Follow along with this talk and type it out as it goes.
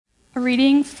A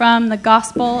reading from the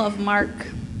Gospel of Mark.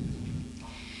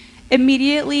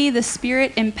 Immediately the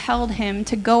Spirit impelled him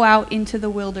to go out into the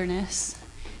wilderness.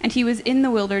 And he was in the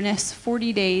wilderness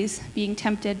 40 days, being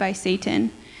tempted by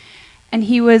Satan. And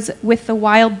he was with the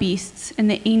wild beasts, and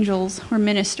the angels were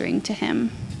ministering to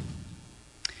him.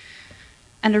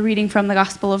 And a reading from the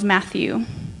Gospel of Matthew.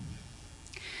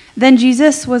 Then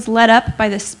Jesus was led up by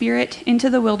the Spirit into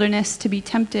the wilderness to be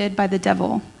tempted by the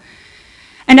devil.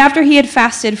 And after he had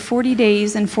fasted 40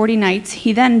 days and 40 nights,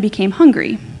 he then became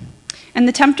hungry. And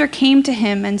the tempter came to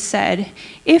him and said,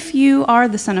 "If you are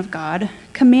the Son of God,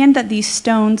 command that these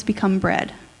stones become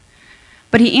bread."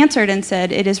 But he answered and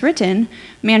said, "It is written,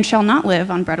 'Man shall not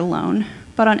live on bread alone,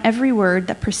 but on every word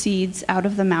that proceeds out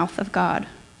of the mouth of God.'"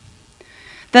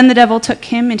 Then the devil took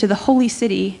him into the holy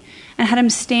city and had him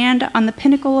stand on the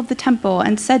pinnacle of the temple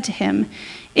and said to him,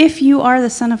 "If you are the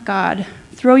Son of God,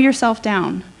 throw yourself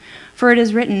down. For it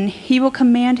is written, 'He will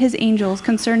command his angels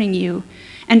concerning you,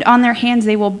 and on their hands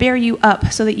they will bear you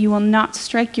up, so that you will not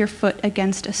strike your foot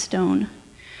against a stone.'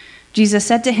 Jesus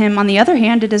said to him, 'On the other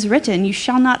hand, it is written, you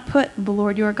shall not put the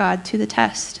Lord your God to the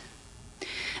test.'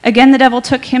 Again the devil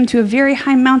took him to a very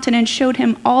high mountain and showed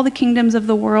him all the kingdoms of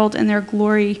the world and their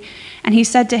glory. And he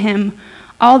said to him,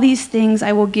 'All these things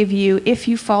I will give you if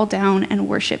you fall down and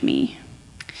worship me.'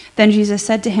 Then Jesus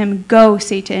said to him, 'Go,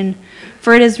 Satan,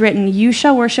 for it is written, you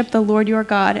shall worship the Lord your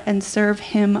God and serve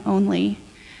him only.'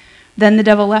 Then the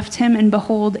devil left him, and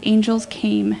behold, angels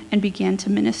came and began to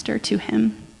minister to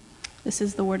him." This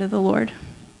is the word of the Lord.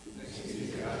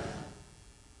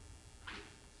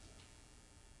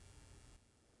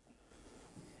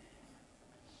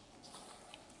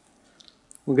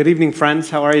 Well, good evening, friends.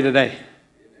 How are you today?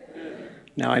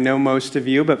 Now, I know most of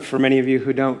you, but for many of you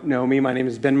who don't know me, my name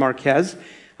is Ben Marquez.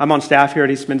 I'm on staff here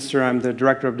at Eastminster. I'm the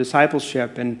director of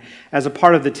discipleship, and as a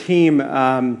part of the team,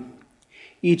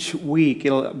 each week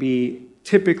it'll be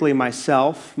typically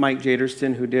myself, Mike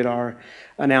Jaderston, who did our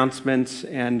announcements,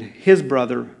 and his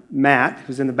brother, Matt,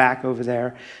 who's in the back over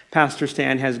there. Pastor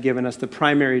Stan has given us the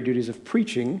primary duties of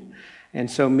preaching,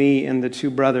 and so me and the two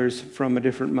brothers from a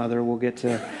different mother will get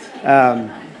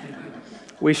to,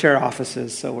 we share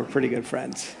offices, so we're pretty good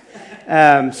friends.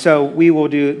 So we will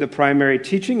do the primary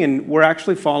teaching, and we're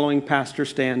actually following Pastor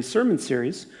Stan's sermon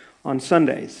series on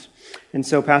Sundays. And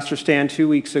so Pastor Stan 2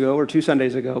 weeks ago, or 2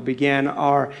 Sundays ago, began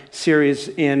our series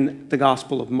in the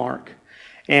Gospel of Mark.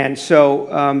 And so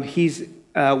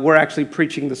we're actually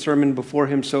preaching the sermon before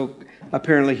him, so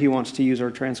apparently he wants to use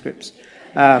our transcripts.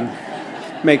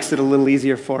 Makes it a little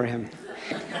easier for him.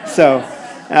 So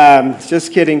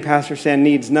just kidding, Pastor Stan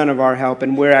needs none of our help,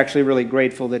 and we're actually really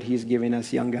grateful that he's giving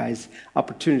us young guys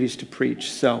opportunities to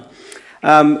preach. So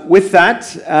with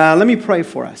that, let me pray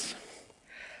for us.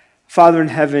 Father in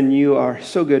heaven, you are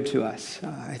so good to us.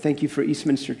 I thank you for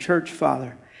Eastminster Church,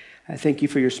 Father. I thank you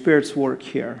for your Spirit's work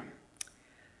here.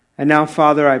 And now,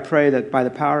 Father, I pray that by the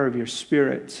power of your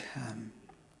Spirit,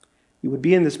 you would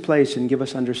be in this place and give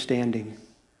us understanding.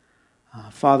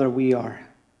 Father, we are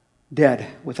dead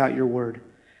without your word.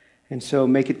 And so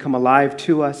make it come alive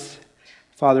to us.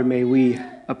 Father, may we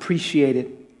appreciate it.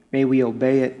 May we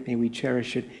obey it. May we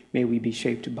cherish it. May we be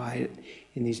shaped by it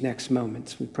in these next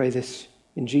moments. We pray this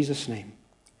in Jesus' name.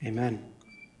 Amen.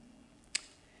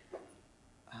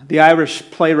 The Irish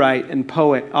playwright and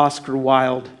poet Oscar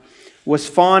Wilde was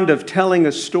fond of telling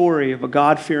a story of a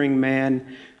God-fearing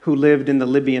man who lived in the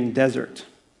Libyan desert.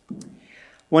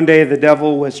 One day the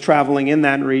devil was traveling in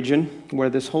that region where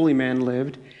this holy man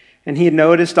lived, and he had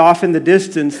noticed off in the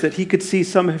distance that he could see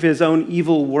some of his own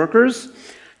evil workers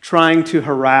trying to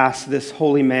harass this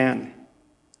holy man.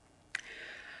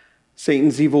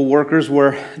 Satan's evil workers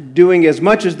were doing as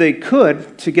much as they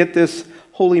could to get this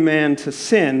holy man to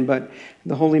sin, but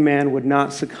the holy man would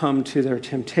not succumb to their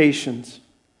temptations.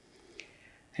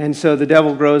 And so the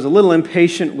devil grows a little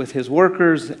impatient with his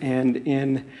workers, and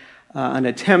in an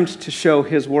attempt to show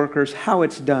his workers how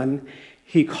it's done,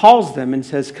 he calls them and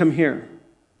says, "Come here."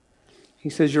 He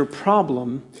says, "Your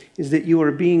problem is that you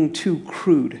are being too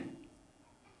crude."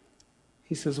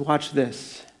 He says, "Watch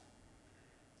this."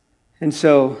 And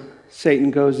so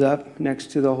Satan goes up next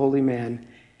to the holy man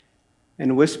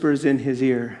and whispers in his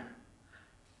ear,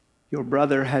 "Your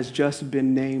brother has just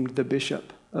been named the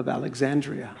Bishop of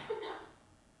Alexandria."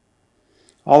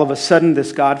 All of a sudden,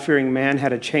 this God-fearing man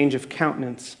had a change of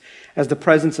countenance. As the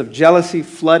presence of jealousy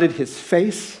flooded his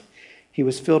face, he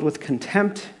was filled with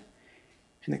contempt,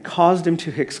 and it caused him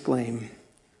to exclaim,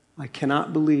 "I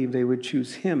cannot believe they would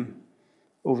choose him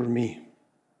over me."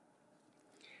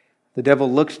 The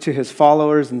devil looked to his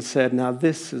followers and said, "Now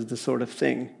this is the sort of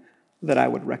thing that I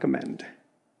would recommend."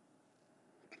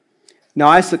 Now,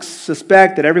 I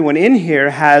suspect that everyone in here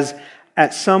has,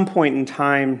 at some point in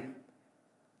time,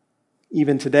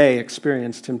 even today,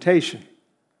 experienced temptation.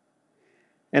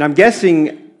 And I'm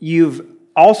guessing you've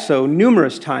also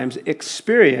numerous times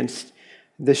experienced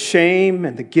the shame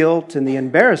and the guilt and the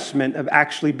embarrassment of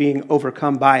actually being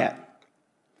overcome by it.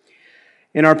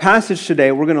 In our passage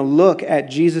today, we're going to look at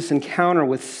Jesus' encounter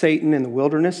with Satan in the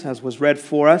wilderness, as was read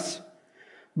for us.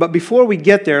 But before we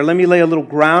get there, let me lay a little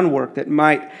groundwork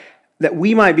that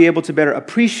we might be able to better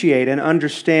appreciate and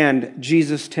understand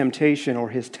Jesus' temptation or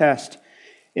his test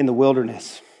in the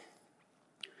wilderness.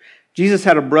 Jesus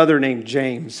had a brother named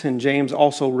James, and James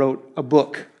also wrote a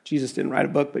book. Jesus didn't write a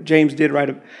book, but James did write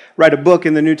a book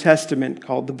in the New Testament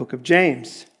called the Book of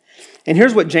James. And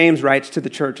here's what James writes to the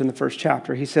church in the first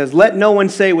chapter. He says, "Let no one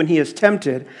say when he is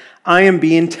tempted, I am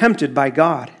being tempted by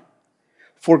God.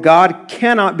 For God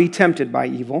cannot be tempted by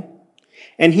evil,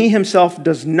 and he himself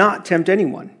does not tempt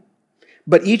anyone.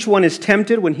 But each one is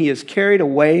tempted when he is carried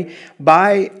away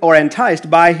by or enticed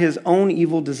by his own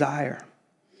evil desire.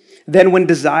 Then when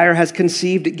desire has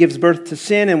conceived, it gives birth to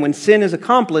sin, and when sin is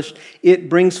accomplished, it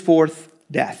brings forth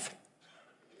death."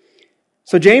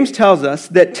 So James tells us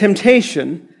that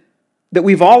temptation that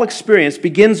we've all experienced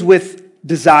begins with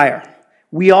desire.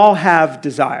 We all have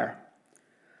desire.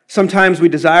 Sometimes we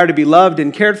desire to be loved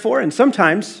and cared for, and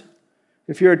sometimes,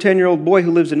 if you're a 10-year-old boy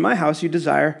who lives in my house, you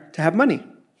desire to have money.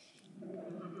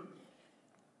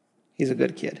 He's a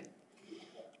good kid.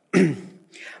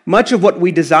 Much of what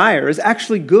we desire is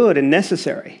actually good and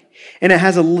necessary, and it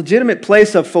has a legitimate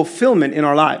place of fulfillment in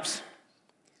our lives.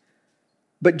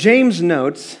 But James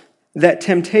notes that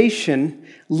temptation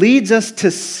leads us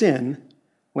to sin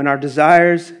when our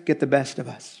desires get the best of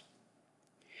us.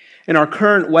 In our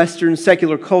current Western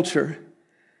secular culture,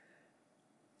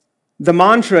 the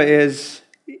mantra is,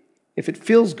 if it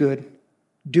feels good,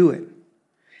 do it.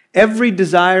 Every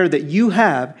desire that you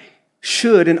have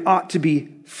should and ought to be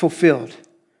fulfilled.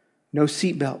 No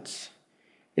seatbelts.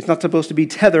 It's not supposed to be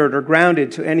tethered or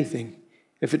grounded to anything.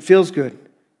 If it feels good,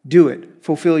 do it.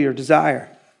 Fulfill your desire.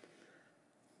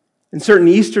 In certain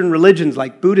Eastern religions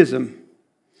like Buddhism,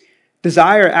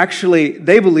 desire actually,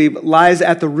 they believe, lies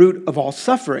at the root of all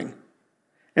suffering.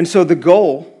 And so the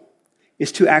goal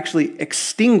is to actually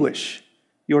extinguish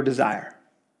your desire,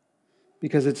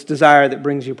 because it's desire that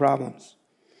brings you problems.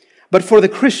 But for the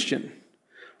Christian,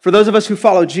 for those of us who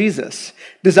follow Jesus,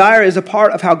 desire is a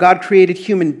part of how God created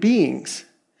human beings.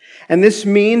 And this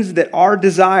means that our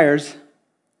desires,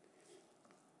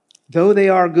 though they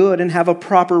are good and have a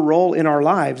proper role in our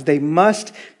lives, they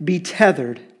must be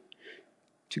tethered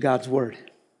to God's word.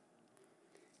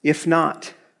 If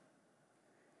not,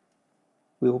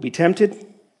 we will be tempted,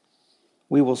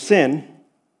 we will sin,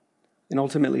 and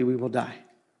ultimately we will die.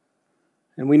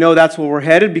 And we know that's where we're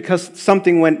headed because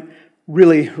something went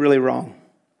really, really wrong.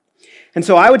 And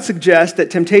so I would suggest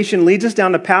that temptation leads us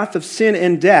down the path of sin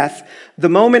and death the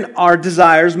moment our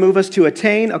desires move us to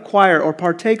attain, acquire, or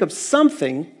partake of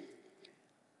something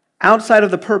outside of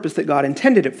the purpose that God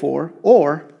intended it for,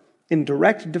 or in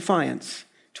direct defiance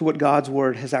to what God's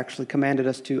word has actually commanded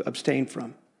us to abstain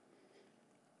from.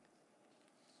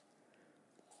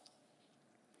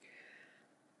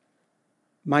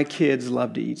 My kids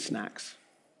love to eat snacks.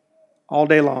 All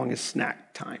day long is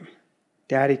snack time.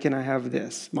 Daddy, can I have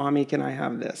this? Mommy, can I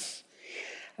have this?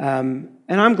 And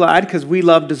I'm glad because we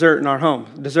love dessert in our home.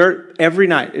 Dessert every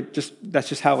night. That's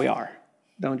just how we are.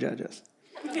 Don't judge us.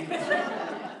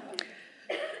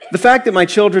 The fact that my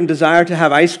children desire to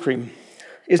have ice cream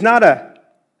is not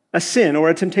a sin or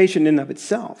a temptation in and of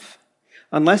itself,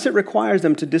 unless it requires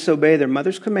them to disobey their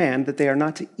mother's command that they are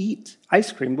not to eat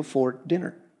ice cream before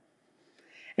dinner.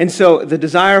 And so the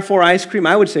desire for ice cream,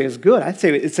 I would say, is good. I'd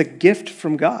say it's a gift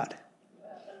from God.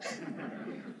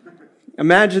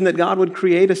 Imagine that God would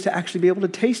create us to actually be able to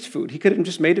taste food. He could have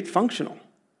just made it functional.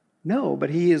 No,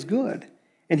 but He is good,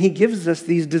 and He gives us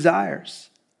these desires.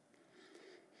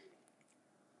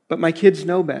 But my kids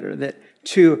know better, that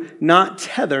to not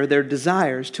tether their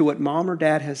desires to what mom or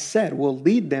dad has said will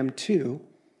lead them to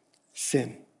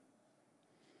sin.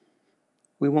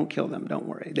 We won't kill them, don't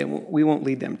worry. We won't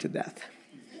lead them to death.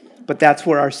 But that's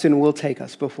where our sin will take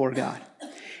us before God.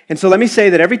 And so let me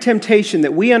say that every temptation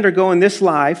that we undergo in this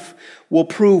life will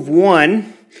prove,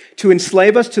 one, to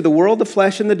enslave us to the world, the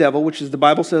flesh, and the devil, which is the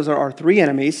Bible says are our three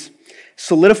enemies,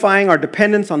 solidifying our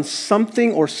dependence on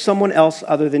something or someone else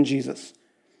other than Jesus.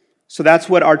 So that's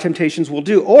what our temptations will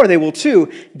do. Or they will, too,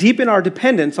 deepen our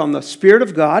dependence on the Spirit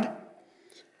of God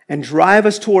and drive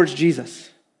us towards Jesus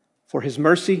for His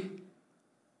mercy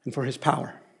and for His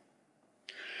power.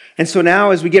 And so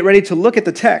now, as we get ready to look at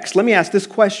the text, let me ask this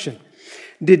question.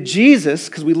 Did Jesus,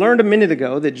 because we learned a minute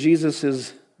ago that Jesus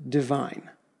is divine,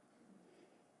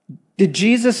 did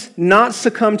Jesus not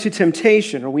succumb to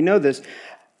temptation, or we know this,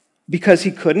 because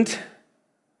he couldn't?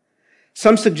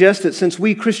 Some suggest that since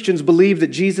we Christians believe that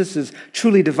Jesus is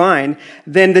truly divine,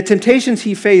 then the temptations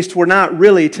he faced were not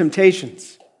really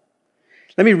temptations.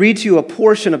 Let me read to you a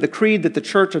portion of the creed that the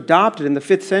church adopted in the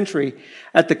 5th century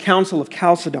at the Council of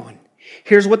Chalcedon.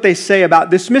 Here's what they say about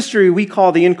this mystery we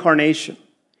call the Incarnation.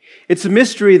 It's a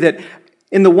mystery that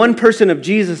in the one person of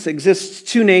Jesus exists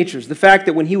two natures. The fact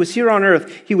that when he was here on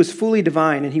earth, he was fully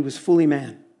divine and he was fully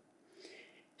man.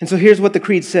 And so here's what the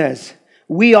creed says.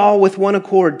 We all with one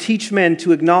accord teach men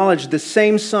to acknowledge the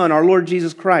same Son, our Lord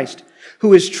Jesus Christ,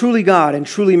 who is truly God and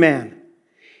truly man.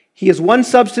 He is one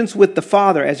substance with the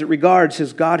Father as it regards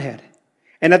his Godhead,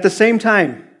 and at the same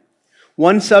time,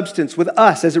 one substance with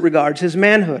us as it regards his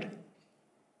manhood.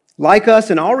 Like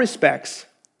us in all respects,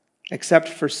 except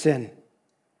for sin.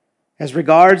 As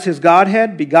regards his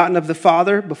Godhead, begotten of the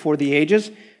Father before the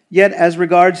ages, yet as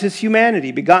regards his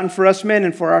humanity, begotten for us men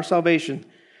and for our salvation,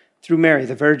 through Mary,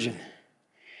 the Virgin.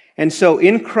 And so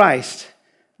in Christ,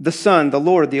 the Son, the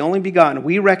Lord, the only begotten,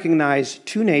 we recognize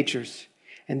two natures.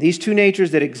 And these two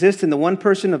natures that exist in the one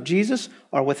person of Jesus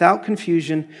are without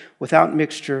confusion, without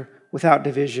mixture, without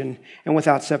division, and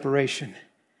without separation.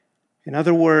 In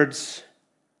other words,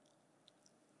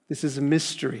 this is a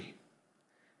mystery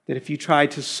that if you try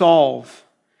to solve,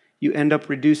 you end up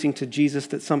reducing to Jesus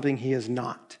that something he is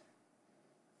not.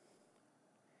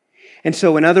 And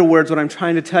so, in other words, what I'm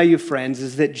trying to tell you, friends,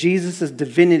 is that Jesus'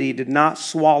 divinity did not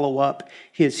swallow up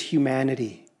his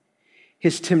humanity.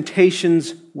 His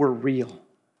temptations were real.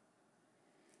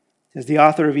 As the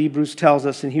author of Hebrews tells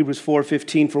us in Hebrews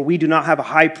 4:15, for we do not have a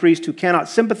high priest who cannot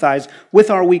sympathize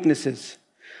with our weaknesses,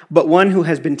 but one who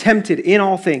has been tempted in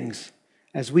all things,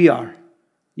 as we are,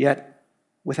 yet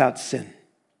without sin.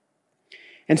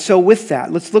 And so with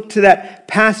that, let's look to that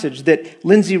passage that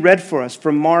Lindsay read for us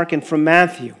from Mark and from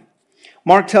Matthew.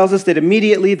 Mark tells us that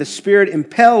immediately the Spirit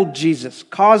impelled Jesus,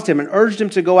 caused him and urged him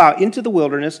to go out into the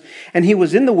wilderness, and he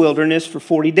was in the wilderness for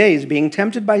 40 days, being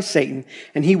tempted by Satan,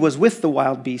 and he was with the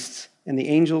wild beasts, and the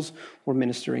angels were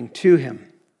ministering to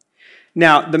him.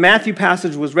 Now, the Matthew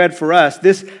passage was read for us.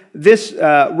 This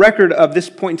record of this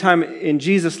point in time in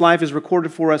Jesus' life is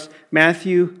recorded for us,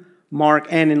 Matthew, Mark,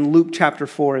 and in Luke chapter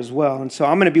 4 as well. And so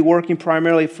I'm going to be working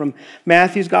primarily from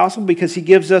Matthew's gospel because he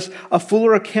gives us a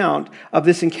fuller account of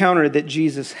this encounter that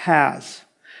Jesus has.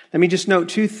 Let me just note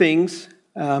two things.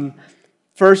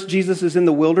 First, Jesus is in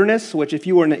the wilderness, which if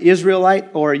you were an Israelite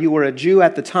or you were a Jew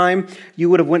at the time, you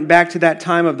would have went back to that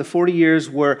time of the 40 years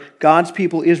where God's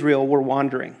people, Israel, were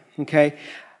wandering. Okay?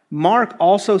 Mark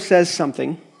also says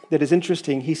something that is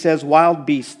interesting. He says wild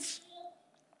beasts.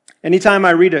 Anytime I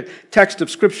read a text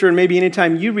of Scripture, and maybe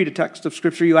anytime you read a text of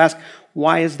Scripture, you ask,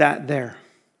 why is that there?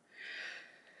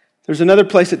 There's another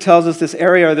place that tells us this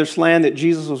area or this land that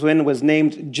Jesus was in was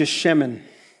named Jeshimon.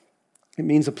 It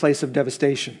means a place of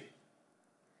devastation.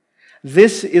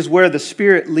 This is where the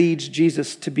Spirit leads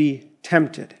Jesus to be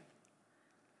tempted.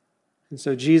 And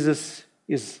so Jesus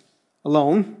is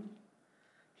alone.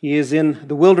 He is in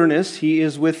the wilderness. He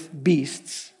is with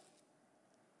beasts.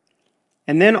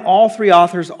 And then all three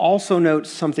authors also note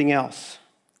something else,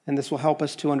 and this will help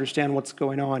us to understand what's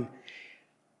going on.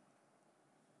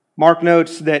 Mark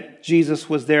notes that Jesus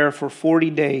was there for 40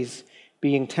 days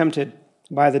being tempted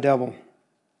by the devil.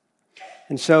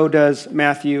 And so does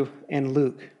Matthew and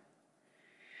Luke.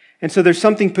 And so there's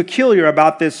something peculiar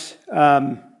about this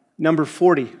number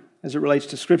 40 as it relates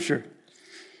to Scripture.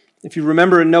 If you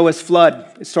remember in Noah's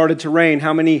flood, it started to rain.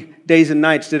 How many days and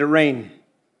nights did it rain?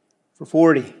 For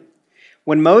 40.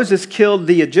 When Moses killed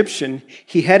the Egyptian,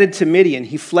 he headed to Midian.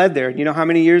 He fled there. You know how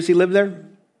many years he lived there?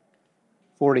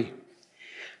 40.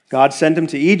 God sent him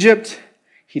to Egypt.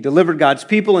 He delivered God's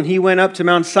people, and he went up to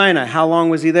Mount Sinai. How long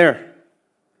was he there?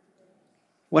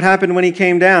 What happened when he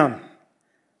came down?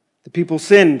 The people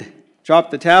sinned, dropped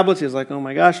the tablets. He was like, oh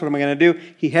my gosh, what am I going to do?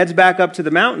 He heads back up to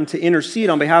the mountain to intercede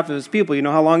on behalf of his people. You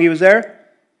know how long he was there?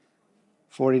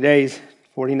 40 days,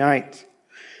 40 nights.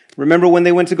 Remember when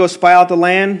they went to go spy out the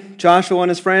land, Joshua and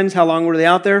his friends, how long were they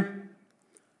out there?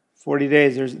 40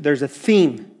 days. There's a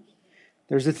theme.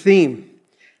 There's a theme.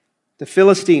 The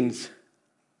Philistines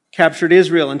captured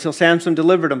Israel until Samson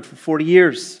delivered them for 40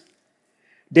 years.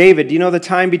 David, do you know the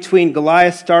time between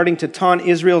Goliath starting to taunt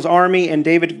Israel's army and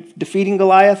David defeating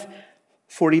Goliath?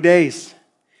 40 days.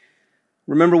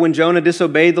 Remember when Jonah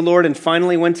disobeyed the Lord and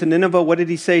finally went to Nineveh? What did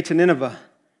he say to Nineveh?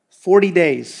 40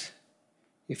 days.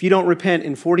 If you don't repent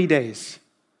in 40 days,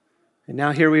 And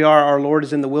now here we are, our Lord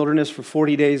is in the wilderness for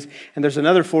 40 days, and there's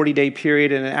another 40-day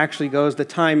period, and it actually goes the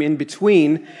time in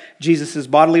between Jesus'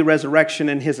 bodily resurrection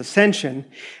and his ascension.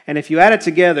 And if you add it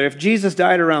together, if Jesus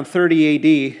died around 30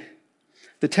 AD,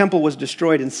 the temple was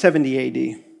destroyed in 70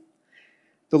 AD.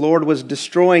 The Lord was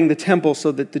destroying the temple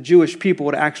so that the Jewish people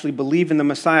would actually believe in the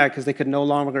Messiah because they could no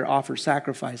longer offer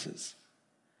sacrifices.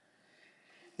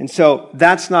 And so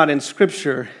that's not in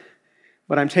Scripture,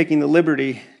 but I'm taking the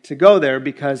liberty to go there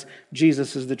because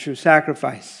Jesus is the true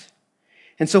sacrifice.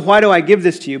 And so why do I give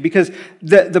this to you? Because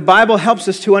the Bible helps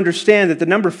us to understand that the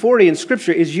number 40 in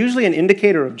Scripture is usually an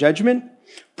indicator of judgment,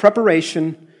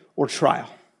 preparation, or trial.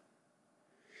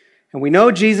 And we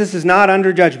know Jesus is not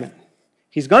under judgment.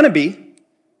 He's going to be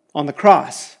on the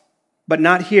cross, but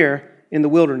not here in the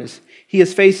wilderness. He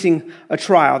is facing a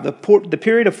trial. The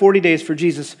period of 40 days for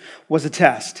Jesus was a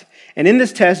test. And in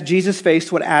this test, Jesus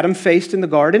faced what Adam faced in the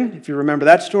garden, if you remember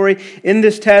that story. In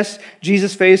this test,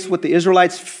 Jesus faced what the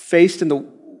Israelites faced in the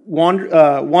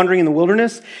wandering in the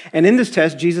wilderness. And in this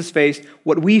test, Jesus faced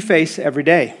what we face every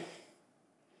day.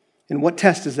 And what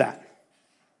test is that?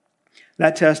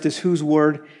 That test is whose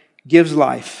word gives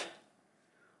life,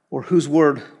 or whose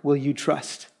word will you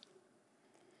trust?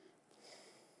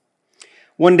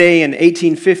 One day in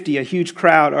 1850, a huge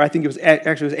crowd, or I think it was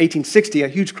 1860, a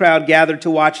huge crowd gathered to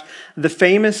watch the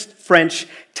famous French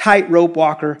tightrope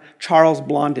walker Charles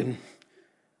Blondin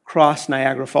cross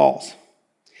Niagara Falls.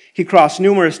 He crossed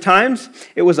numerous times.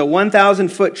 It was a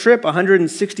 1,000-foot trip,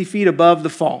 160 feet above the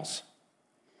falls.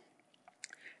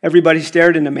 Everybody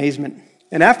stared in amazement.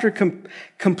 And after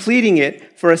completing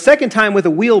it for a second time with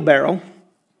a wheelbarrow,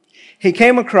 he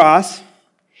came across,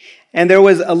 and there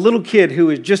was a little kid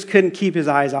who just couldn't keep his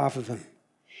eyes off of him.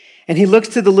 And he looks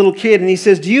to the little kid and he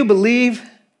says, "Do you believe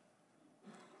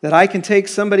that I can take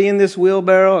somebody in this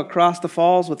wheelbarrow across the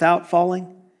falls without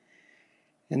falling?"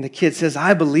 And the kid says,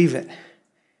 "I believe it."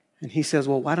 And he says,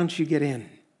 "Well, why don't you get in?"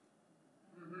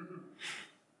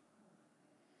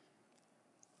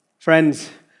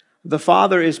 Friends, the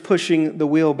Father is pushing the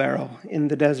wheelbarrow in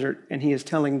the desert, and he is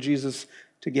telling Jesus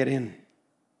to get in.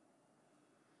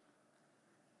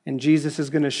 And Jesus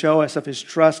is going to show us of his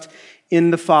trust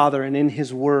in the Father and in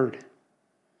his word.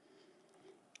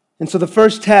 And so the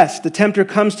first test, the tempter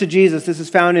comes to Jesus. This is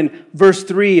found in verse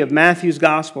 3 of Matthew's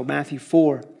Gospel, Matthew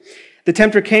 4. The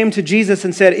tempter came to Jesus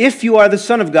and said, "If you are the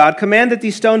Son of God, command that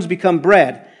these stones become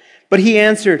bread." But he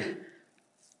answered,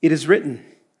 "It is written,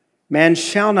 man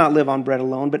shall not live on bread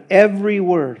alone, but on every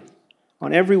word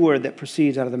that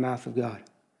proceeds out of the mouth of God."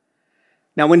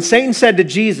 Now, when Satan said to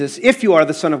Jesus, "If you are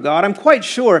the Son of God," I'm quite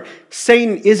sure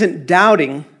Satan isn't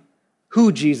doubting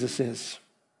who Jesus is.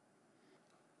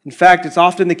 In fact, it's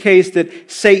often the case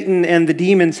that Satan and the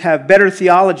demons have better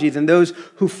theology than those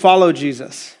who follow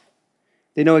Jesus.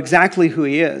 They know exactly who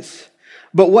he is.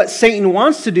 But what Satan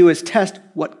wants to do is test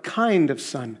what kind of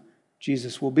son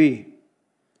Jesus will be.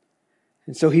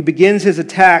 And so he begins his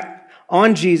attack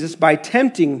on Jesus by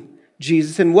tempting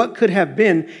Jesus in what could have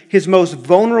been his most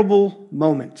vulnerable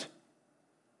moment.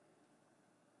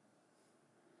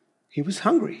 He was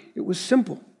hungry. It was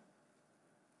simple.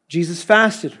 Jesus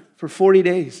fasted for 40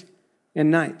 days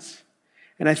and nights.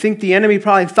 And I think the enemy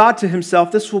probably thought to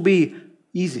himself, this will be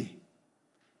easy.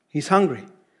 He's hungry.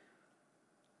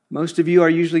 Most of you are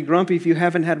usually grumpy if you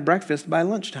haven't had breakfast by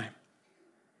lunchtime.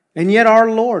 And yet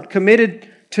our Lord committed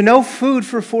to no food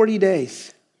for 40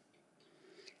 days.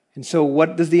 And so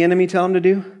what does the enemy tell him to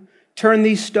do? Turn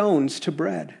these stones to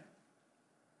bread.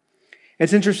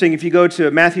 It's interesting, if you go to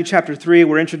Matthew chapter 3,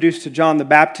 we're introduced to John the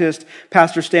Baptist.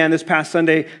 Pastor Stan this past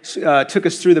Sunday took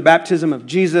us through the baptism of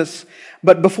Jesus.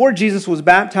 But before Jesus was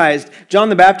baptized, John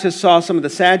the Baptist saw some of the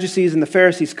Sadducees and the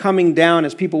Pharisees coming down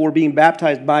as people were being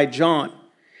baptized by John.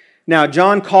 Now,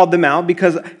 John called them out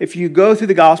because if you go through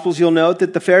the Gospels, you'll note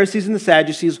that the Pharisees and the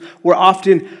Sadducees were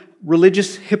often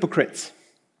religious hypocrites.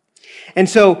 And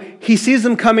so he sees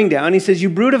them coming down. He says, "You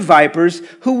brood of vipers,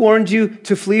 who warned you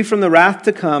to flee from the wrath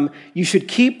to come? You should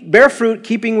bear fruit,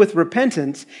 keeping with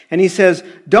repentance." And he says,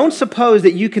 "Don't suppose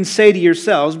that you can say to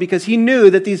yourselves," because he knew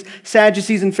that these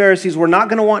Sadducees and Pharisees were not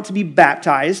going to want to be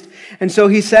baptized. And so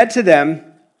he said to them,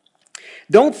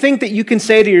 "Don't think that you can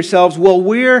say to yourselves, well,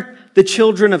 we're the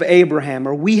children of Abraham,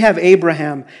 or we have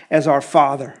Abraham as our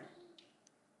father."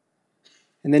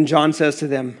 And then John says to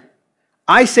them,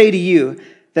 "I say to you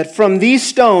that from these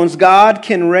stones God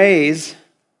can raise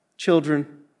children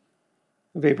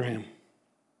of Abraham."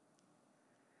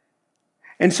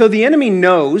 And so the enemy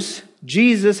knows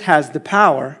Jesus has the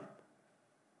power,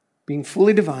 being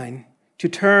fully divine, to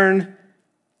turn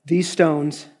these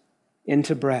stones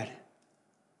into bread.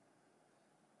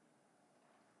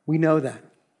 We know that.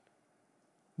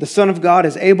 The Son of God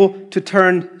is able to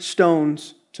turn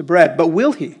stones to bread. But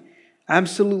will he?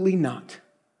 Absolutely not.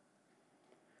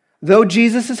 Though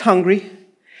Jesus is hungry,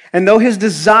 and though his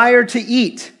desire to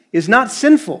eat is not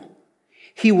sinful,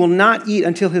 he will not eat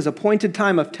until his appointed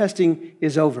time of testing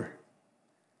is over.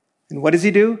 And what does he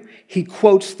do? He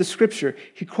quotes the scripture.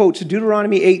 He quotes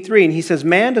Deuteronomy 8:3, and he says,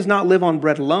 "Man does not live on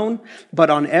bread alone, but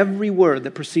on every word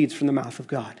that proceeds from the mouth of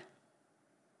God."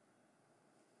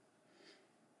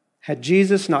 Had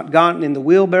Jesus not gotten in the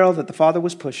wheelbarrow that the Father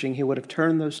was pushing, he would have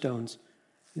turned those stones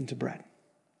into bread.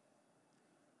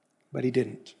 But he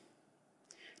didn't.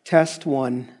 Test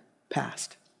 1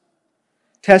 passed.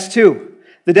 Test 2.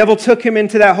 The devil took him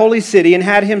into that holy city and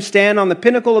had him stand on the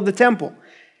pinnacle of the temple.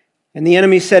 And the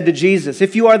enemy said to Jesus,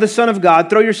 "If you are the Son of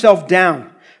God, throw yourself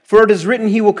down. For it is written,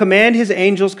 he will command his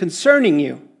angels concerning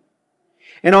you.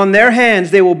 And on their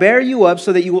hands they will bear you up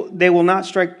so that you will not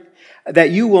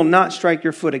strike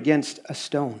your foot against a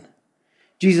stone."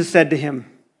 Jesus said to him,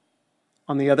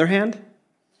 "On the other hand,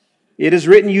 it is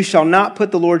written, you shall not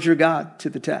put the Lord your God to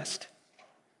the test."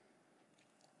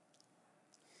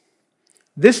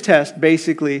 This test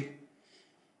basically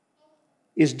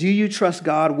is, do you trust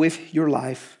God with your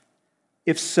life?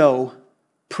 If so,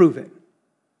 prove it.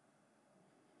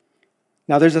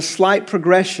 Now, there's a slight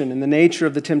progression in the nature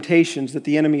of the temptations that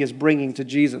the enemy is bringing to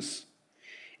Jesus.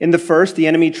 In the first, the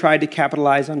enemy tried to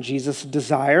capitalize on Jesus'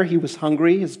 desire. He was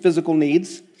hungry, his physical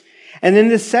needs. And in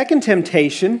the second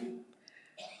temptation,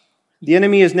 the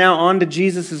enemy is now on to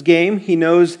Jesus' game. He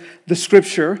knows the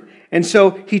scripture, and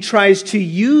so he tries to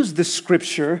use the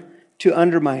scripture to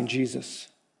undermine Jesus.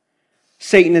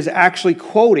 Satan is actually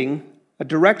quoting a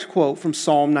direct quote from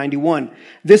Psalm 91.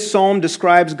 This psalm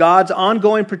describes God's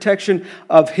ongoing protection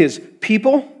of his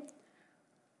people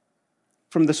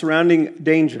from the surrounding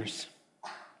dangers.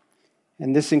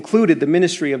 And this included the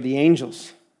ministry of the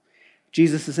angels.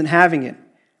 Jesus isn't having it.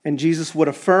 And Jesus would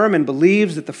affirm and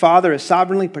believes that the Father is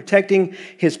sovereignly protecting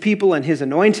his people and his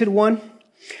anointed one.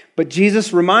 But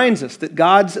Jesus reminds us that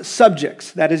God's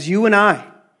subjects, that is you and I,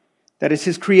 that is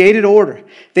his created order,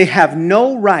 they have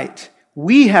no right.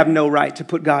 We have no right to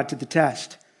put God to the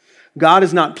test. God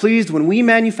is not pleased when we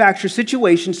manufacture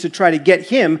situations to try to get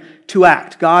him to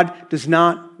act. God does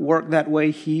not work that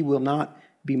way. He will not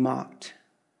be mocked.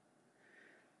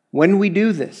 When we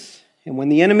do this, and when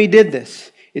the enemy did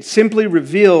this, it simply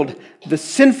revealed the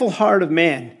sinful heart of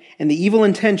man and the evil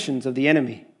intentions of the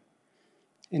enemy.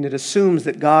 And it assumes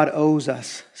that God owes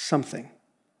us something.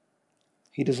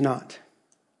 He does not.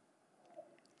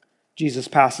 Jesus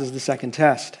passes the second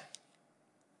test.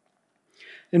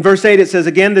 In verse 8 it says,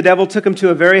 "Again the devil took him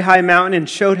to a very high mountain and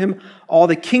showed him all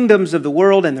the kingdoms of the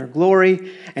world and their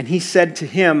glory. And he said to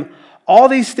him, 'All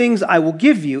these things I will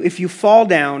give you if you fall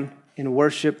down and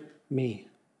worship me.'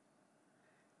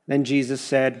 Then Jesus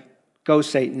said, 'Go,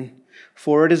 Satan,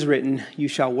 for it is written, you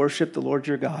shall worship the Lord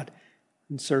your God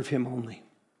and serve him only.'"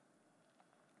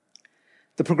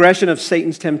 The progression of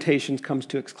Satan's temptations comes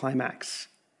to its climax.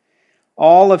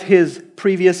 All of his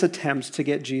previous attempts to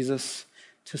get Jesus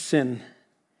to sin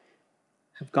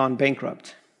have gone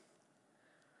bankrupt.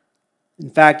 In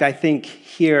fact, I think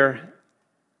here,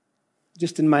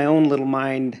 just in my own little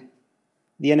mind,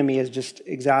 the enemy is just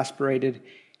exasperated.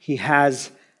 He has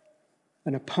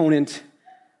an opponent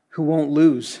who won't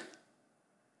lose.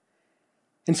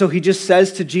 And so he just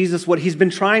says to Jesus what he's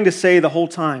been trying to say the whole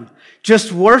time.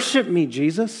 Just worship me,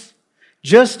 Jesus.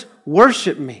 Just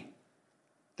worship me.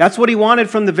 That's what he wanted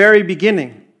from the very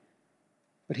beginning.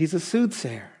 But he's a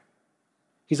soothsayer.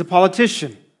 He's a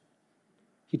politician.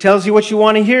 He tells you what you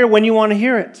want to hear when you want to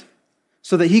hear it,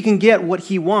 so that he can get what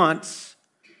he wants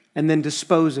and then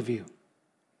dispose of you.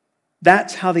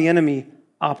 That's how the enemy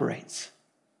operates.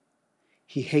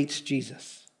 He hates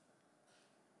Jesus.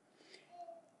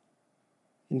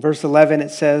 In verse 11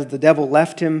 it says, "The devil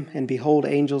left him, and behold,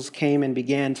 angels came and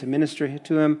began to minister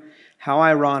to him." How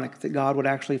ironic that God would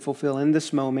actually fulfill in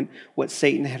this moment what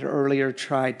Satan had earlier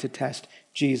tried to test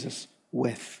Jesus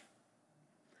with.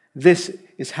 This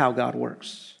is how God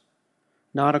works.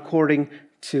 Not according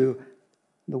to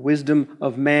the wisdom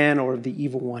of man or of the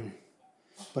evil one,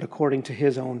 but according to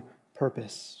his own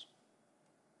purpose.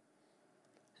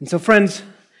 And so, friends,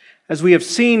 as we have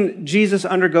seen Jesus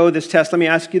undergo this test, let me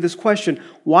ask you this question.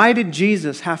 Why did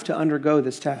Jesus have to undergo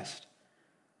this test?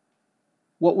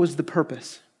 What was the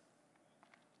purpose?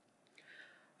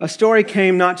 A story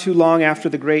came not too long after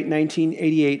the great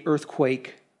 1988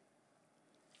 earthquake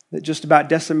that just about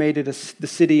decimated the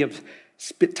city of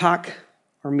Spitak,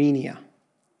 Armenia.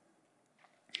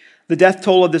 The death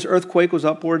toll of this earthquake was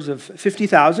upwards of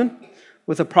 50,000,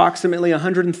 with approximately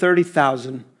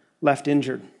 130,000 left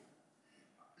injured.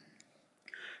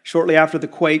 Shortly after the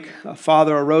quake, a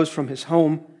father arose from his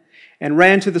home and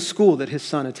ran to the school that his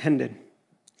son attended.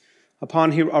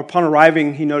 Upon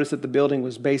arriving, he noticed that the building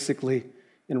was basically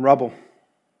in rubble.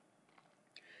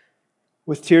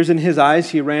 With tears in his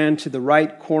eyes, he ran to the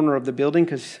right corner of the building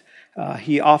because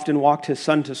he often walked his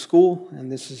son to school,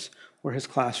 and this is where his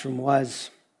classroom was.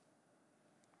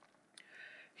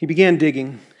 He began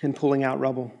digging and pulling out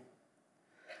rubble.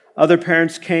 Other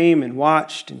parents came and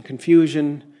watched in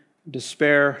confusion,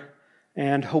 despair,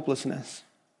 and hopelessness.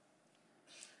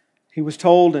 He was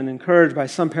told and encouraged by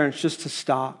some parents just to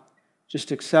stop,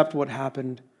 just accept what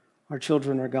happened. Our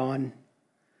children are gone.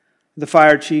 The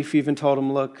fire chief even told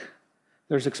him, look,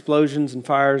 there's explosions and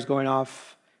fires going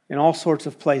off in all sorts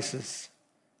of places.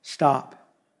 Stop.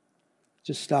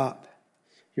 Just stop.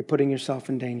 You're putting yourself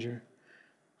in danger.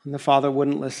 And the father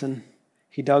wouldn't listen.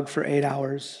 He dug for 8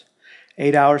 hours.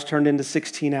 8 hours turned into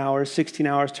 16 hours. 16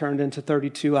 hours turned into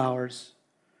 32 hours.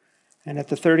 And at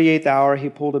the 38th hour, he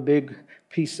pulled a big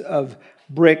piece of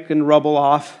brick and rubble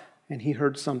off, and he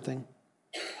heard something.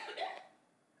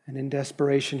 And in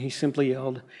desperation, he simply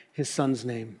yelled his son's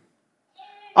name.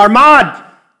 Armad!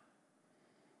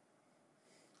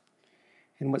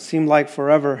 In what seemed like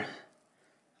forever,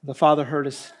 the father heard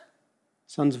his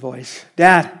son's voice.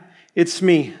 Dad, it's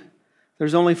me.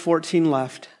 There's only 14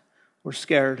 left. We're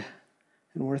scared,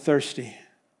 and we're thirsty,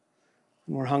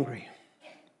 and we're hungry.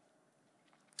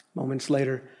 Moments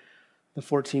later, the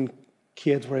 14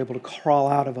 kids were able to crawl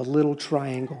out of a little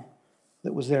triangle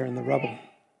that was there in the rubble.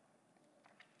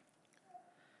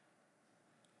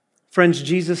 Friends,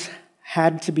 Jesus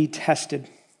had to be tested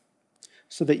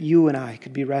so that you and I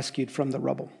could be rescued from the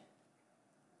rubble.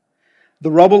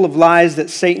 The rubble of lies that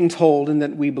Satan told and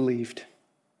that we believed.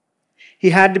 He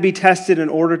had to be tested in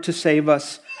order to save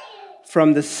us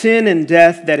from the sin and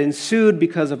death that ensued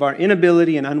because of our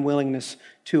inability and unwillingness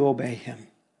to obey him.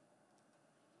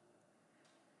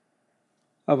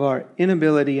 Of our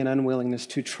inability and unwillingness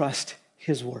to trust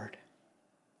his word.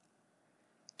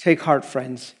 Take heart,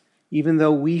 friends, even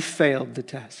though we failed the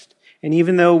test, and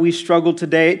even though we struggled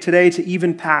today to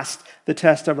even pass the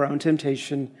test of our own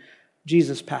temptation,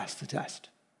 Jesus passed the test.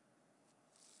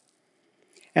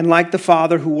 And like the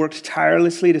father who worked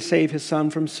tirelessly to save his son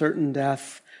from certain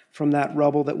death, from that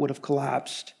rubble that would have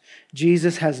collapsed,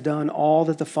 Jesus has done all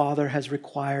that the Father has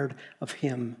required of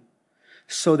him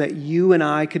so that you and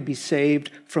I could be saved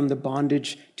from the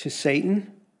bondage to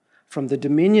Satan, from the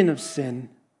dominion of sin,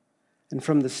 and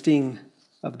from the sting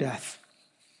of death.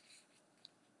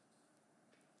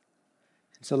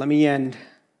 And so let me end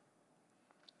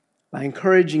by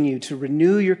encouraging you to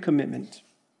renew your commitment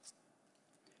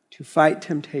to fight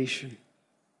temptation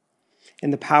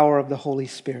in the power of the Holy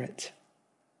Spirit.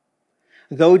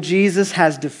 Though Jesus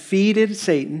has defeated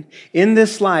Satan in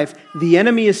this life, the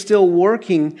enemy is still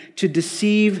working to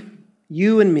deceive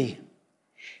you and me.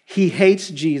 He hates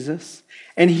Jesus,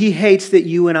 and he hates that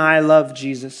you and I love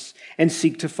Jesus and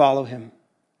seek to follow him.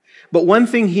 But one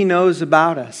thing he knows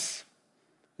about us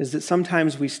is that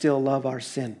sometimes we still love our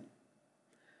sin.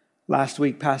 Last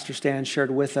week, Pastor Stan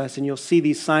shared with us, and you'll see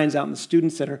these signs out in the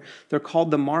Student Center. They're called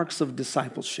the marks of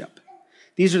discipleship.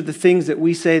 These are the things that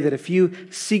we say that if you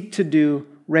seek to do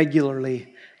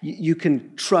regularly, you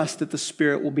can trust that the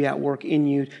Spirit will be at work in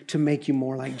you to make you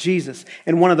more like Jesus.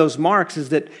 And one of those marks is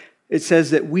that it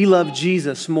says that we love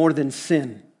Jesus more than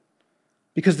sin.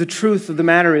 Because the truth of the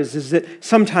matter is that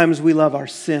sometimes we love our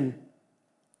sin.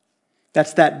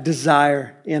 That's that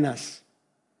desire in us.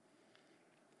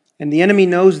 And the enemy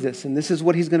knows this, and this is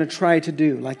what he's going to try to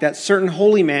do. Like that certain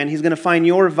holy man, he's going to find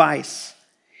your vice.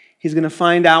 He's going to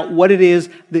find out what it is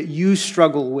that you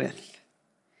struggle with.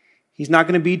 He's not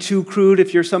going to be too crude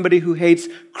if you're somebody who hates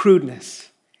crudeness.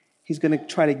 He's going to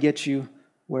try to get you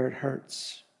where it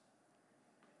hurts.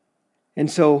 And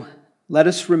so let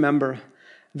us remember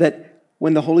that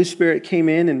when the Holy Spirit came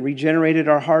in and regenerated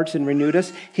our hearts and renewed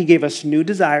us, he gave us new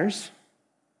desires,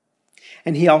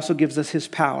 and he also gives us his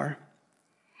power.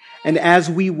 And as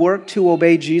we work to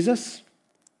obey Jesus,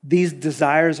 these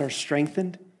desires are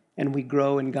strengthened, and we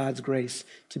grow in God's grace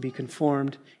to be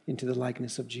conformed into the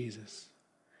likeness of Jesus.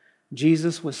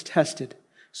 Jesus was tested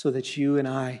so that you and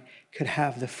I could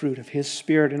have the fruit of his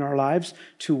Spirit in our lives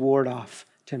to ward off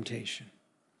temptation.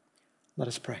 Let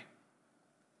us pray.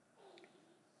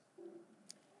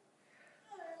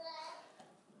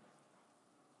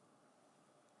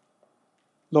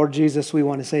 Lord Jesus, we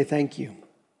want to say thank you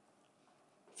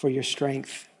for your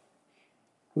strength.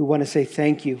 We want to say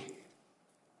thank you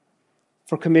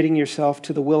for committing yourself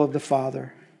to the will of the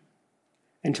Father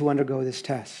and to undergo this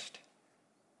test.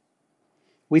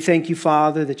 We thank you,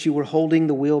 Father, that you were holding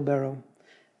the wheelbarrow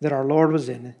that our Lord was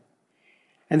in,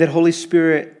 And that, Holy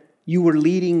Spirit, you were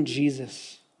leading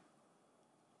Jesus.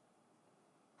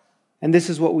 And this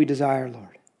is what we desire,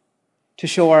 Lord, to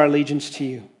show our allegiance to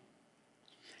you.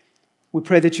 We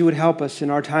pray that you would help us in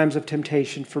our times of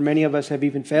temptation, for many of us have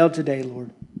even failed today,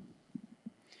 Lord.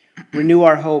 Renew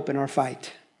our hope in our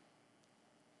fight.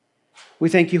 We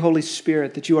thank you, Holy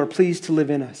Spirit, that you are pleased to live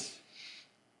in us,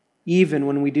 even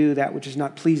when we do that which is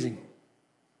not pleasing.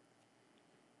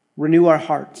 Renew our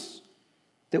hearts,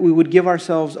 that we would give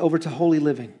ourselves over to holy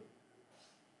living,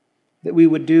 that we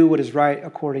would do what is right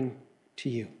according to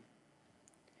you.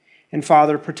 And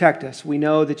Father, protect us. We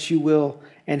know that you will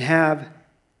and have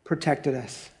protected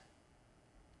us.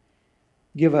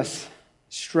 Give us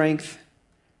strength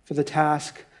for the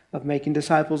task of making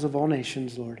disciples of all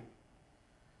nations, Lord.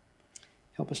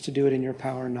 Help us to do it in your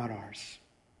power, not ours.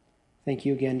 Thank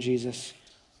you again, Jesus.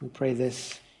 We pray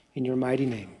this in your mighty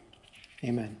name.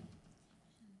 Amen.